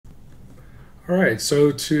All right,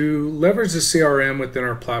 so to leverage the CRM within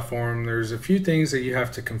our platform, there's a few things that you have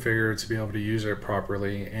to configure to be able to use it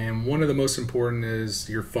properly. And one of the most important is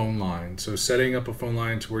your phone line. So setting up a phone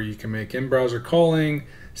line to where you can make in-browser calling,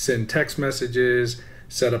 send text messages,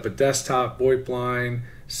 set up a desktop VoIP line,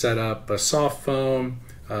 set up a soft phone,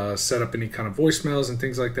 set up any kind of voicemails and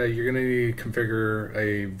things like that. You're going to need to configure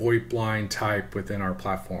a VoIP line type within our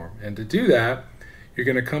platform. And to do that, you're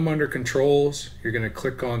going to come under controls, you're going to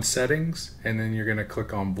click on settings, and then you're going to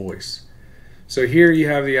click on voice. So here you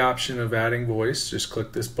have the option of adding voice. Just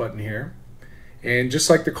click this button here. And just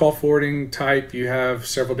like the call forwarding type, you have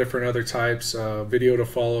several different other types. Video to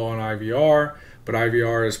follow on IVR, but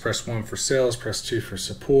IVR is press 1 for sales, press 2 for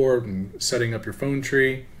support, and setting up your phone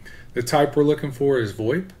tree. The type we're looking for is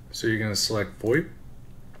VoIP, so you're going to select VoIP.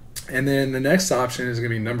 And then the next option is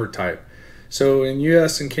going to be number type. So in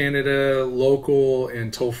US and Canada, local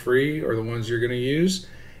and toll-free are the ones you're going to use.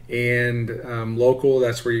 And local,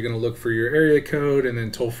 that's where you're going to look for your area code. And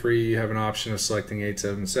then toll-free, you have an option of selecting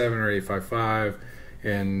 877 or 855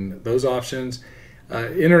 and those options.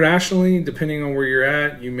 Internationally, depending on where you're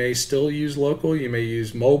at, you may still use local. You may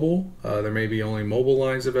use mobile. There may be only mobile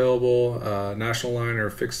lines available, national line or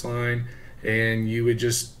fixed line. And you would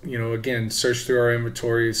just, again, search through our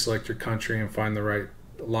inventory, select your country, and find the right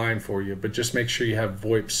line for you, but just make sure you have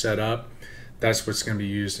VoIP set up. That's what's going to be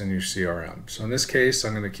used in your CRM. So in this case,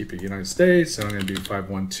 I'm going to keep it United States, and I'm going to do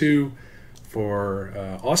 512 for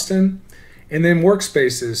Austin. And then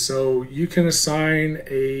workspaces. So you can assign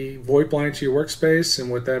a VoIP line to your workspace,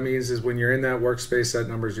 and what that means is when you're in that workspace, that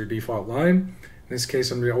number is your default line. In this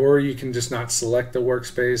case, or you can just not select the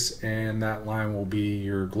workspace, and that line will be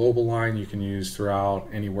your global line you can use throughout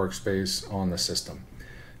any workspace on the system.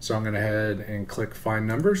 So I'm going to head and click Find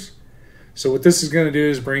Numbers. So what this is going to do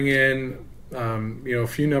is bring in a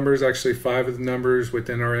few numbers, actually 5 of the numbers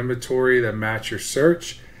within our inventory that match your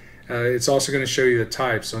search. It's also going to show you the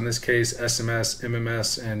type. So in this case, SMS,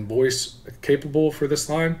 MMS, and voice capable for this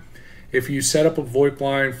line. If you set up a VoIP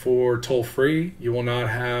line for toll-free, you will not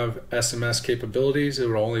have SMS capabilities. It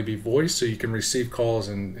will only be voice, so you can receive calls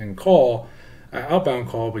and call, outbound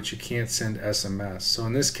call, but you can't send SMS. So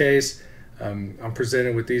in this case, I'm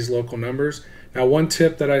presented with these local numbers. Now, one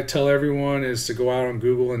tip that I tell everyone is to go out on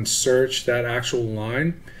Google and search that actual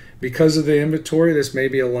line. Because of the inventory, this may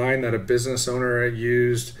be a line that a business owner had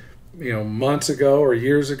used months ago or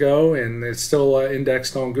years ago, and it's still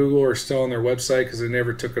indexed on Google or still on their website because they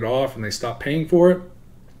never took it off and they stopped paying for it.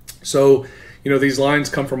 So, these lines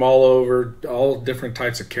come from all over, all different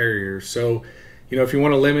types of carriers. So, if you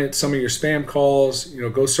want to limit some of your spam calls,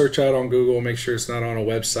 go search out on Google, make sure it's not on a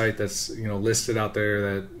website that's, listed out there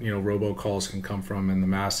that, robocalls can come from in the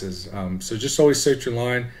masses. So just always search your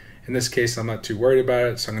line. In this case, I'm not too worried about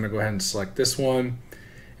it. So I'm going to go ahead and select this one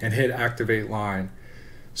and hit Activate Line.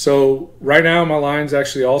 So right now my line's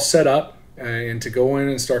actually all set up. And to go in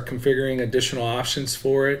and start configuring additional options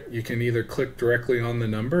for it, you can either click directly on the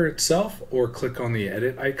number itself or click on the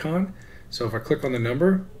edit icon. So if I click on the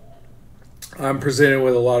number, I'm presented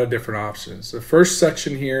with a lot of different options. The first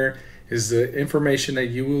section here is the information that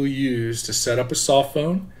you will use to set up a soft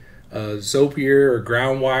phone, Zapier or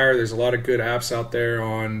Groundwire. There's a lot of good apps out there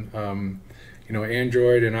on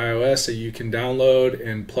Android and iOS that you can download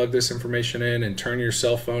and plug this information in and turn your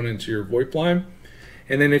cell phone into your VoIP line.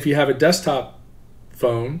 And then if you have a desktop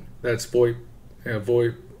phone that's VoIP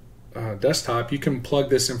desktop, you can plug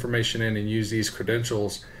this information in and use these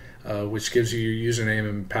credentials, which gives you your username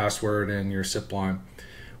and password and your SIP line.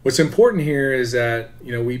 What's important here is that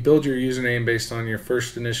we build your username based on your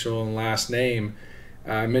first initial and last name.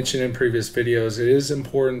 I mentioned in previous videos, it is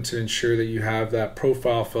important to ensure that you have that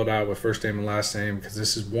profile filled out with first name and last name, because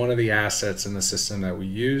this is one of the assets in the system that we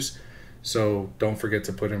use. So don't forget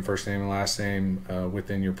to put in first name and last name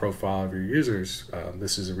within your profile of your users.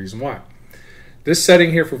 This is the reason why. This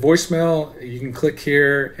setting here for voicemail, you can click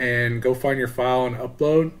here and go find your file and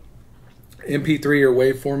upload. MP3 or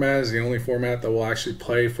WAV format is the only format that will actually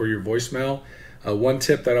play for your voicemail. One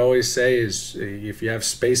tip that I always say is if you have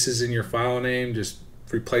spaces in your file name, just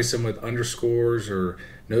replace them with underscores or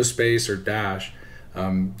no space or dash.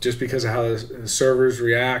 Just because of how the servers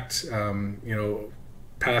react,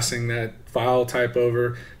 passing that file type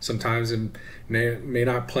over, sometimes it may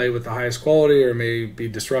not play with the highest quality or may be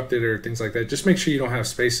disrupted or things like that. Just make sure you don't have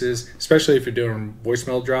spaces, especially if you're doing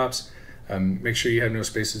voicemail drops. Make sure you have no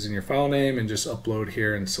spaces in your file name and just upload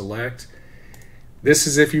here and select. This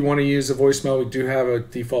is if you want to use the voicemail. We do have a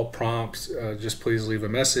default prompt. Just please leave a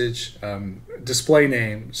message. Display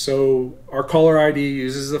name. So our caller ID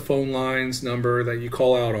uses the phone line's number that you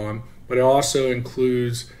call out on, but it also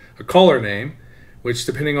includes a caller name, which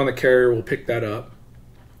depending on the carrier will pick that up.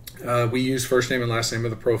 We use first name and last name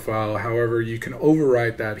of the profile. However, you can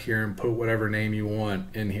overwrite that here and put whatever name you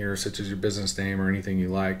want in here, such as your business name or anything you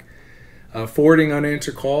like. Forwarding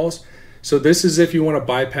unanswered calls. So this is if you want to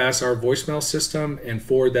bypass our voicemail system and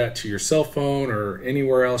forward that to your cell phone or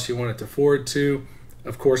anywhere else you want it to forward to.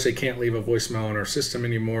 Of course, they can't leave a voicemail in our system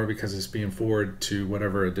anymore because it's being forwarded to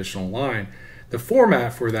whatever additional line. The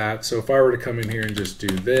format for that, so if I were to come in here and just do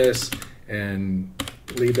this and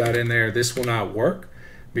leave that in there, this will not work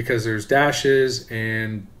because there's dashes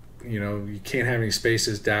and you can't have any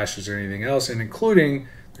spaces, dashes, or anything else, and including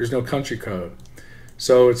there's no country code.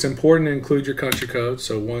 So it's important to include your country code.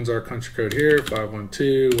 So one's our country code here,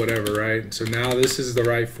 512, whatever, right? So now this is the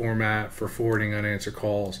right format for forwarding unanswered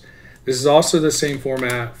calls. This is also the same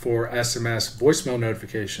format for SMS voicemail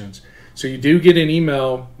notifications. So you do get an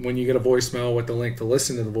email when you get a voicemail with the link to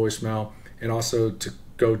listen to the voicemail and also to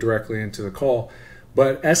go directly into the call.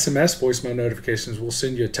 But SMS voicemail notifications will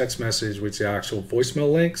send you a text message with the actual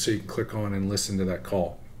voicemail link so you can click on and listen to that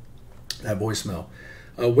call, that voicemail.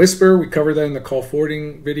 Whisper, we covered that in the call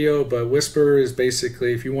forwarding video, but Whisper is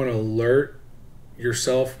basically if you want to alert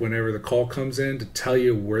yourself whenever the call comes in to tell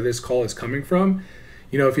you where this call is coming from.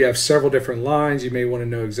 If you have several different lines, you may want to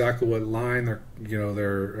know exactly what line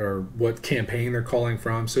or what campaign they're calling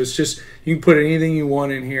from. So it's just, you can put anything you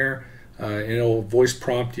want in here and it'll voice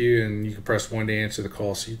prompt you and you can press 1 to answer the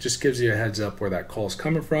call. So it just gives you a heads up where that call is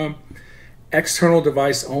coming from. External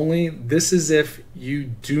device only. This is if you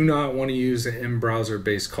do not want to use the in-browser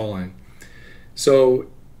based calling. So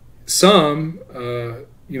some,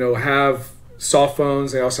 have soft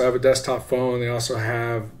phones. They also have a desktop phone. They also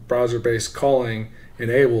have browser-based calling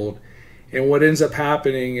enabled. And what ends up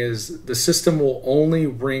happening is the system will only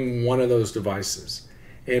ring one of those devices.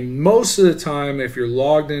 And most of the time, if you're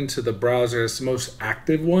logged into the browser, it's the most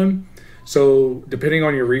active one. So depending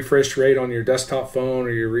on your refresh rate on your desktop phone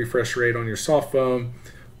or your refresh rate on your soft phone,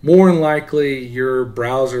 more than likely your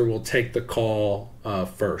browser will take the call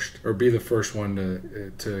first or be the first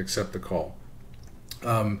one to accept the call.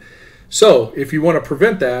 So if you want to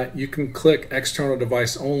prevent that, you can click external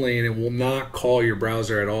device only and it will not call your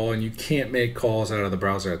browser at all, and you can't make calls out of the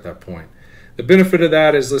browser at that point. The benefit of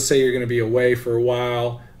that is, let's say you're going to be away for a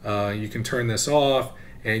while, you can turn this off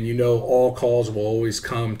and all calls will always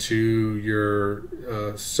come to your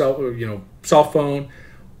cell phone,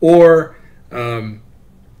 or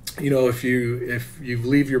if you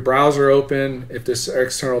leave your browser open, if this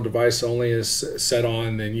external device only is set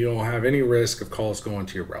on, then you don't have any risk of calls going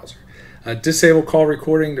to your browser. Disable call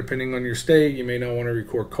recording. Depending on your state, you may not want to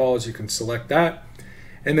record calls. You can select that.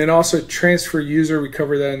 And then also transfer user. We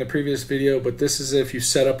covered that in the previous video, but this is if you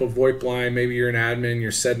set up a VoIP line. Maybe you're an admin,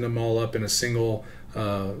 you're setting them all up in a single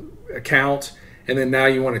account, and then now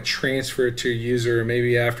you want to transfer it to your user.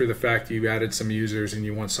 Maybe after the fact you've added some users and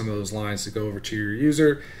you want some of those lines to go over to your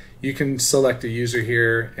user. You can select a user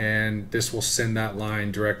here and this will send that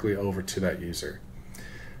line directly over to that user.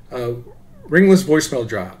 Ringless voicemail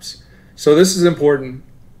drops. So this is important.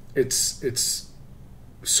 It's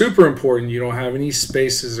super important you don't have any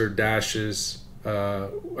spaces or dashes.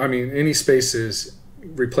 Any spaces,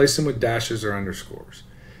 replace them with dashes or underscores.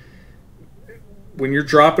 When you're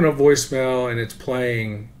dropping a voicemail and it's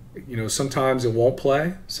playing, sometimes it won't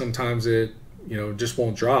play. Sometimes it, just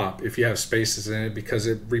won't drop if you have spaces in it, because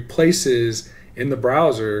it replaces in the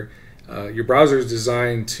browser. Your browser is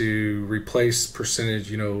designed to replace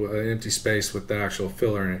percentage, an empty space with the actual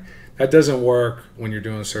filler in it. That doesn't work when you're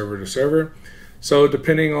doing server to server. So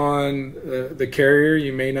depending on the carrier,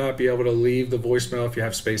 you may not be able to leave the voicemail if you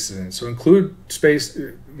have spaces in it. So include space,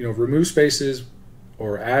 remove spaces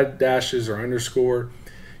or add dashes or underscore.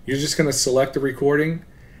 You're just going to select the recording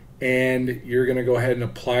and you're going to go ahead and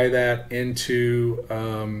apply that into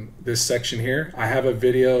this section here. I have a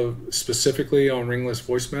video specifically on ringless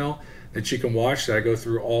voicemail that you can watch that I go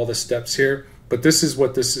through all the steps here, but this is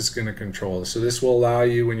what this is going to control. So this will allow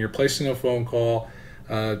you, when you're placing a phone call,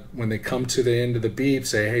 when they come to the end of the beep,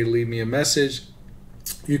 say, hey, leave me a message.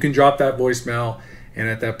 You can drop that voicemail, and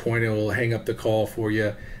at that point, it will hang up the call for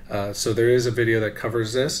you. So there is a video that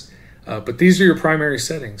covers this. But these are your primary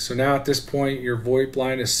settings. So now at this point, your VoIP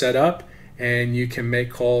line is set up, and you can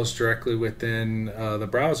make calls directly within the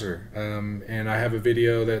browser. And I have a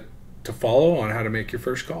video to follow on how to make your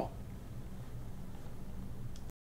first call.